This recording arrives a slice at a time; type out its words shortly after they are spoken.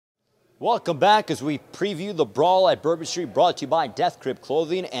Welcome back as we preview the Brawl at Bourbon Street, brought to you by Death Grip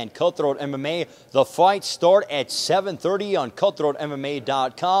Clothing and Cutthroat MMA. The fights start at 7:30 on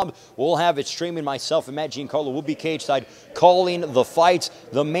cutthroatmma.com. We'll have it streaming. Myself and Matt Giancarlo will be cage side calling the fights.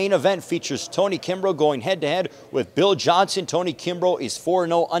 The main event features Tony Kimbrough going head-to-head with Bill Johnson. Tony Kimbrough is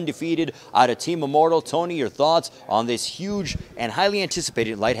 4-0 undefeated out of Team Immortal. Tony, your thoughts on this huge and highly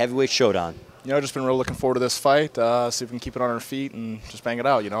anticipated light heavyweight showdown? You know, just been really looking forward to this fight, see if we can keep it on our feet and just bang it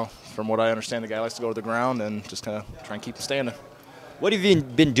out, you know. From what I understand, the guy likes to go to the ground and just kind of try and keep him standing. What have you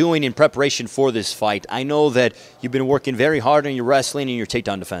been doing in preparation for this fight? I know that you've been working very hard on your wrestling and your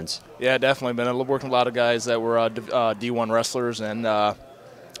takedown defense. Yeah, definitely. Been working with a lot of guys that were D1 wrestlers, and like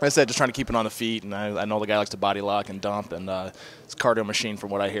I said, just trying to keep it on the feet. And I know the guy likes to body lock and dump, and it's a cardio machine from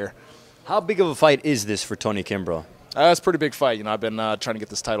what I hear. How big of a fight is this for Tony Kimbrough? It's a pretty big fight. You know, I've been trying to get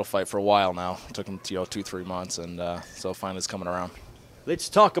this title fight for a while now. It took him 2-3 months, and so finally it's coming around. Let's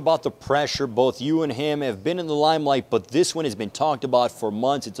talk about the pressure. Both you and him have been in the limelight, but this one has been talked about for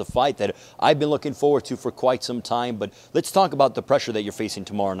months. It's a fight that I've been looking forward to for quite some time, but let's talk about the pressure that you're facing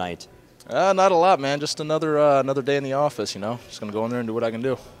tomorrow night. Not a lot, man. Just another day in the office, you know. Just going to go in there and do what I can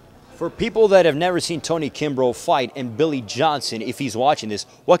do. For people that have never seen Tony Kimbrough fight and Billy Johnson, if he's watching this,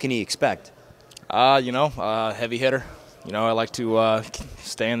 what can he expect? You know, heavy hitter. You know, I like to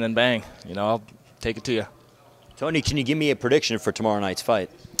stand and bang. You know, I'll take it to you. Tony, can you give me a prediction for tomorrow night's fight?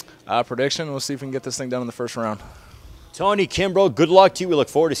 Prediction, we'll see if we can get this thing done in the first round. Tony Kimbrough, good luck to you. We look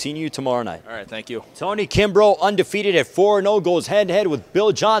forward to seeing you tomorrow night. All right, thank you. Tony Kimbrough, undefeated at 4-0, goes head-to-head with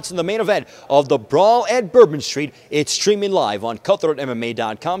Bill Johnson, the main event of the Brawl at Bourbon Street. It's streaming live on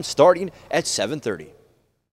cutthroatmma.com starting at 7:30.